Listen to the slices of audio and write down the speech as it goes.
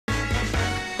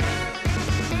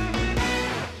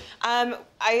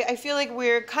I feel like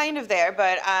we're kind of there,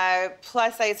 but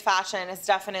plus size fashion has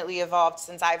definitely evolved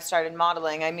since I've started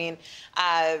modeling. I mean,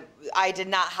 I did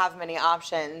not have many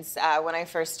options when I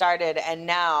first started, and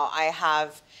now I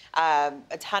have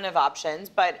a ton of options.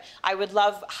 But I would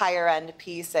love higher end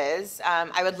pieces.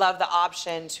 I would love the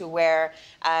option to wear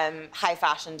high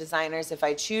fashion designers if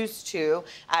I choose to.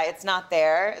 It's not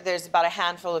there. There's about a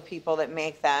handful of people that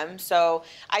make them. So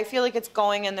I feel like it's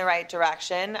going in the right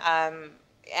direction.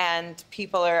 And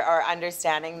people are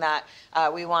understanding that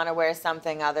we want to wear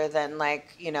something other than,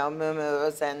 like, you know,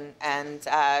 muumuus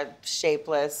and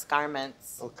shapeless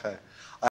garments. Okay.